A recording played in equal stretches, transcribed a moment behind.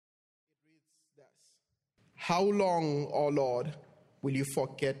How long, O Lord, will you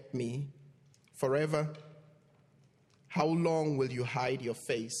forget me? Forever? How long will you hide your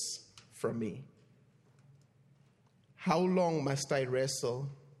face from me? How long must I wrestle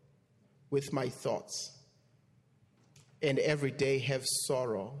with my thoughts and every day have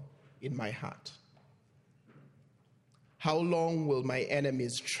sorrow in my heart? How long will my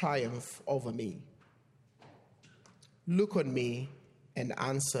enemies triumph over me? Look on me and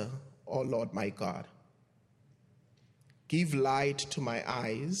answer, O Lord my God. Give light to my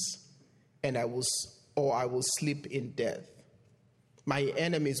eyes, and I will sleep in death. My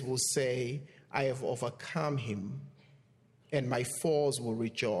enemies will say, I have overcome him, and my foes will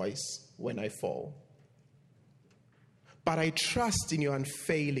rejoice when I fall. But I trust in your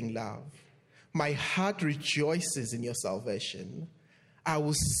unfailing love. My heart rejoices in your salvation. I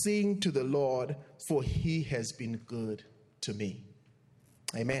will sing to the Lord, for he has been good to me.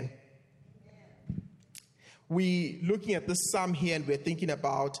 Amen. We're looking at this psalm here, and we're thinking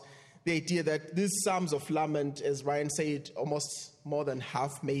about the idea that these psalms of lament, as Ryan said, almost more than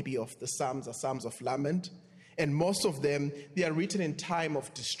half maybe of the psalms are psalms of lament. And most of them, they are written in time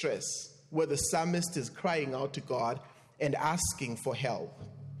of distress, where the psalmist is crying out to God and asking for help.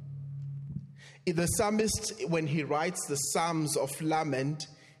 The psalmist, when he writes the psalms of lament,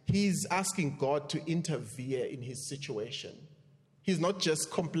 he's asking God to intervene in his situation. He's not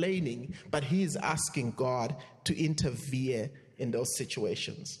just complaining, but he is asking God to intervene in those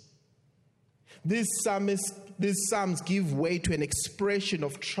situations. These psalms give way to an expression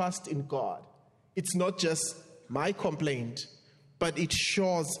of trust in God. It's not just my complaint, but it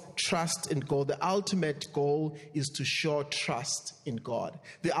shows trust in God. The ultimate goal is to show trust in God.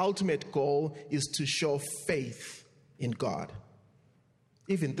 The ultimate goal is to show faith in God,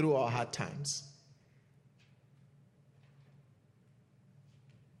 even through our hard times.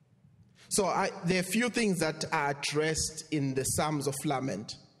 So there are a few things that are addressed in the Psalms of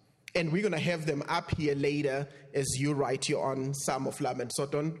Lament. And we're going to have them up here later as you write your own Psalm of Lament. So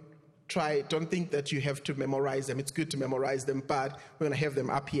don't think that you have to memorize them. It's good to memorize them, but we're going to have them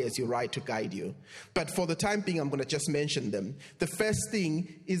up here as you write to guide you. But for the time being, I'm going to just mention them. The first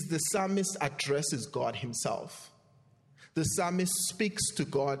thing is the psalmist addresses God himself. The psalmist speaks to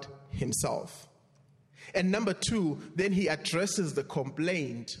God himself. And number two, then he addresses the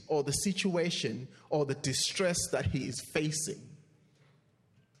complaint or the situation or the distress that he is facing.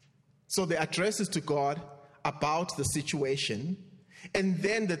 So the address is to God about the situation. And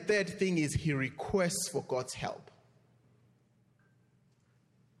then the third thing is he requests for God's help.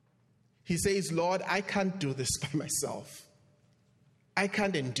 He says, Lord, I can't do this by myself. I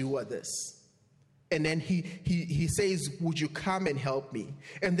can't endure this. And then he says, would you come and help me?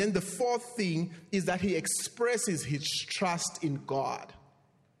 And then the fourth thing is that he expresses his trust in God.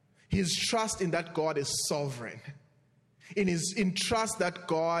 His trust in that God is sovereign. In trust that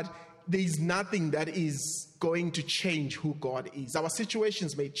God, there is nothing that is going to change who God is. Our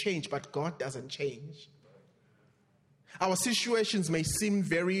situations may change, but God doesn't change. Our situations may seem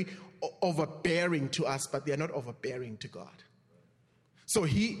very overbearing to us, but they are not overbearing to God. So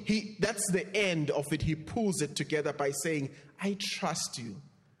that's the end of it. He pulls it together by saying, I trust you.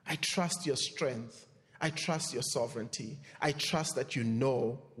 I trust your strength. I trust your sovereignty. I trust that you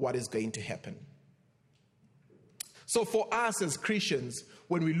know what is going to happen. So for us as Christians,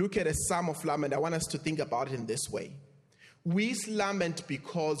 when we look at a Psalm of Lament, I want us to think about it in this way. We lament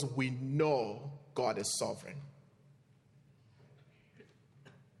because we know God is sovereign.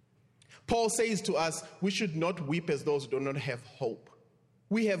 Paul says to us, we should not weep as those who do not have hope.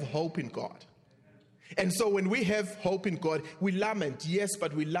 We have hope in God. And so when we have hope in God, we lament, yes,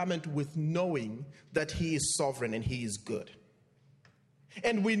 but we lament with knowing that he is sovereign and he is good.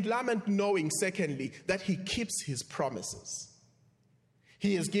 And we lament knowing, secondly, that he keeps his promises.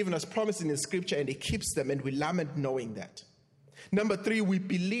 He has given us promises in his scripture and he keeps them, and we lament knowing that. Number three, we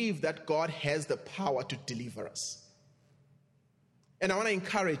believe that God has the power to deliver us. And I want to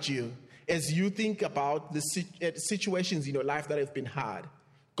encourage you, as you think about the situations in your life that have been hard,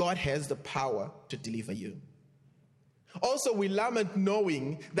 God has the power to deliver you. Also, we lament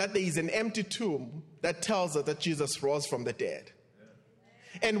knowing that there is an empty tomb that tells us that Jesus rose from the dead.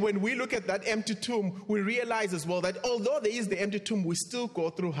 And when we look at that empty tomb, we realize as well that although there is the empty tomb, we still go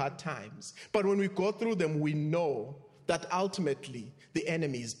through hard times. But when we go through them, we know that ultimately the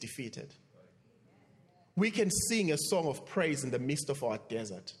enemy is defeated. We can sing a song of praise in the midst of our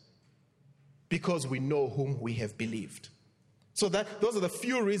desert because we know whom we have believed. So those are the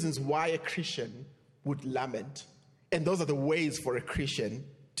few reasons why a Christian would lament. And those are the ways for a Christian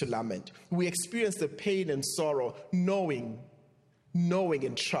to lament. We experience the pain and sorrow knowing knowing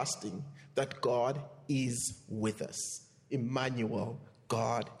and trusting that God is with us. Emmanuel,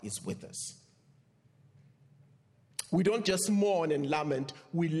 God is with us. We don't just mourn and lament,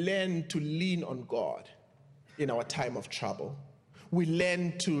 we learn to lean on God in our time of trouble. We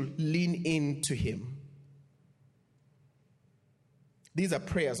learn to lean into Him. These are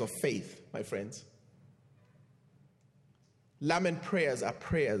prayers of faith, my friends. Lament prayers are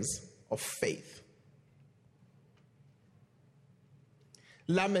prayers of faith.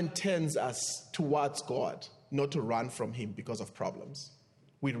 Lament turns us towards God, not to run from Him because of problems.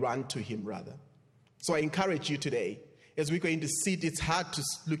 We run to Him rather. So I encourage you today, as we're going to sit, it's hard to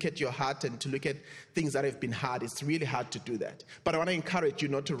look at your heart and to look at things that have been hard. It's really hard to do that. But I want to encourage you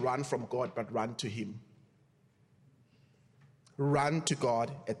not to run from God, but run to Him. Run to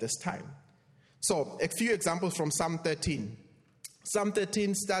God at this time. So a few examples from Psalm 13. Psalm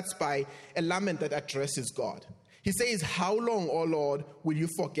 13 starts by a lament that addresses God. He says, "How long, O Lord, will you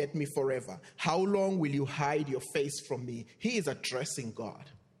forget me forever? How long will you hide your face from me?" He is addressing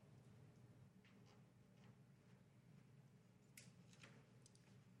God.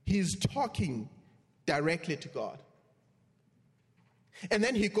 He's talking directly to God. And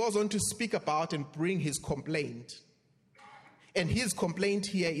then he goes on to speak about and bring his complaint. And his complaint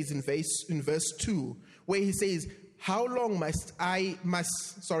here is in verse 2, where he says, How long must I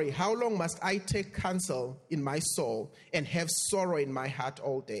take counsel in my soul and have sorrow in my heart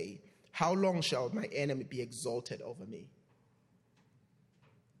all day? How long shall my enemy be exalted over me?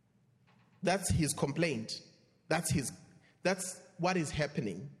 That's his complaint. That's what is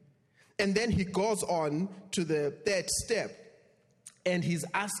happening. And then he goes on to the third step, and he's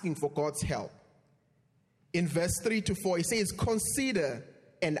asking for God's help. In verse 3 to 4, he says, "Consider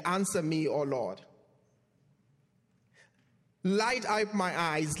and answer me, O Lord. Light up my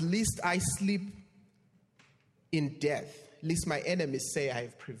eyes, lest I sleep in death, lest my enemies say I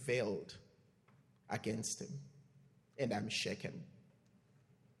have prevailed against him, and I'm shaken."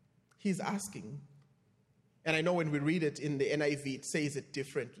 He's asking. And I know when we read it in the NIV, it says it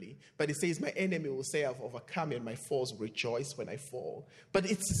differently. But it says, "My enemy will say I've overcome, and my foes rejoice when I fall." But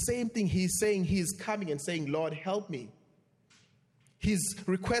it's the same thing he's saying. He's coming and saying, "Lord, help me." His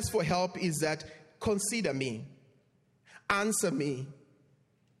request for help is that, consider me, answer me,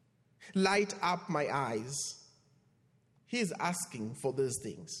 light up my eyes. He's asking for these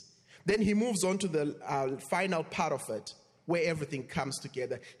things. Then he moves on to the final part of it, where everything comes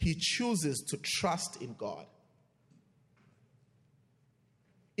together. He chooses to trust in God.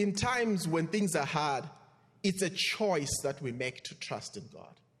 In times when things are hard, it's a choice that we make to trust in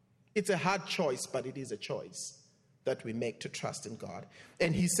God. It's a hard choice, but it is a choice that we make to trust in God.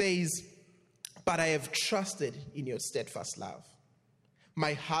 And he says, "But I have trusted in your steadfast love.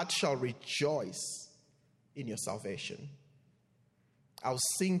 My heart shall rejoice in your salvation. I'll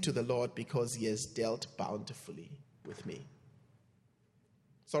sing to the Lord because he has dealt bountifully with me."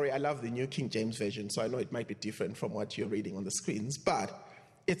 Sorry, I love the New King James Version, so I know it might be different from what you're reading on the screens, but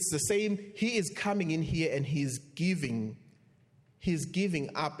it's the same. He is coming in here and he's giving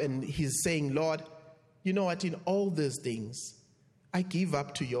up, and he's saying, "Lord, you know what, in all these things, I give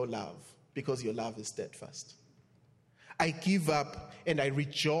up to your love because your love is steadfast. I give up and I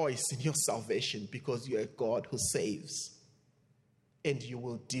rejoice in your salvation because you're a God who saves, and you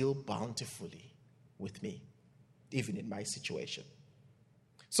will deal bountifully with me, even in my situation."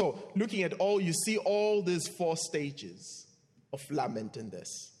 So, looking at all, you see all these 4 stages of lament in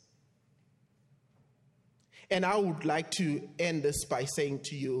this. And I would like to end this by saying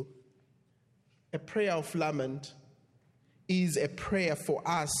to you, a prayer of lament is a prayer for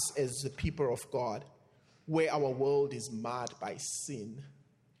us as the people of God, where our world is marred by sin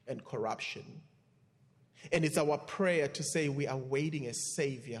and corruption. And it's our prayer to say we are waiting a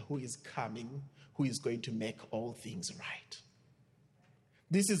Savior who is coming, who is going to make all things right.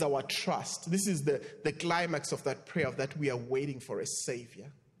 This is our trust. This is the climax of that prayer, that we are waiting for a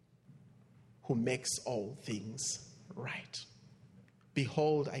Savior who makes all things right.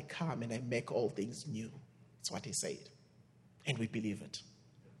 "Behold, I come and I make all things new." That's what he said. And we believe it.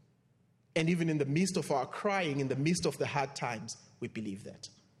 And even in the midst of our crying, in the midst of the hard times, we believe that.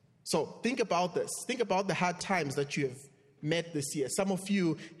 So think about this. Think about the hard times that you have met this year. Some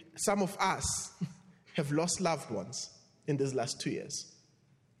of us have lost loved ones in these last 2 years.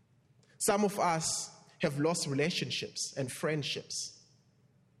 Some of us have lost relationships and friendships.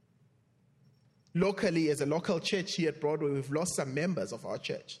 Locally, as a local church here at Broadway, we've lost some members of our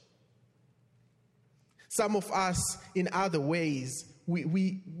church. Some of us, in other ways,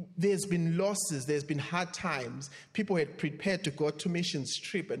 there's been losses, there's been hard times. People had prepared to go to missions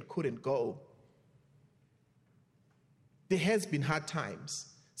trip and couldn't go. There has been hard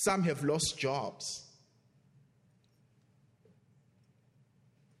times. Some have lost jobs.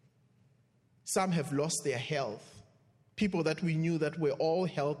 Some have lost their health. People that we knew that were all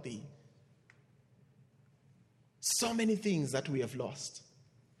healthy. So many things that we have lost.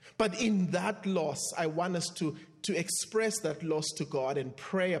 But in that loss, I want us to express that loss to God and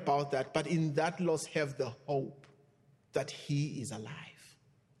pray about that. But in that loss, have the hope that He is alive.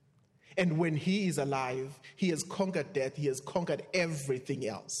 And when He is alive, He has conquered death. He has conquered everything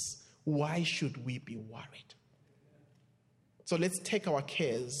else. Why should we be worried? So let's take our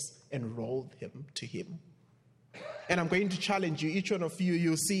cares and roll them to Him. And I'm going to challenge you, each one of you,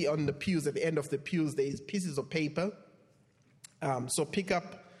 you'll see on the pews, at the end of the pews, there is pieces of paper. So pick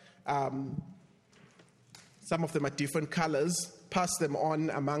up, some of them are different colors, pass them on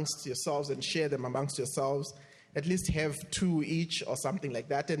amongst yourselves and share them amongst yourselves. At least have 2 each or something like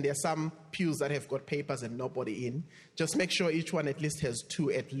that. And there are some pews that have got papers and nobody in. Just make sure each one at least has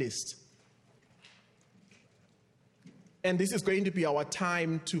 2 at least. And this is going to be our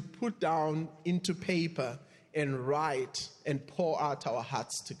time to put down into paper and write and pour out our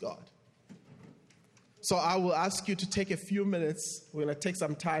hearts to God. So I will ask you to take a few minutes. We're going to take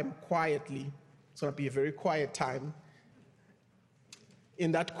some time quietly. It's going to be a very quiet time.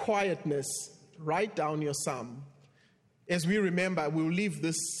 In that quietness, write down your psalm. As we remember, we'll leave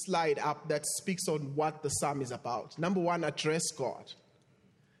this slide up that speaks on what the psalm is about. Number 1, address God.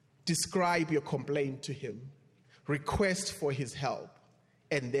 Describe your complaint to Him. Request for His help.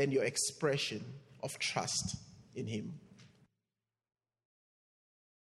 And then your expression of trust in Him.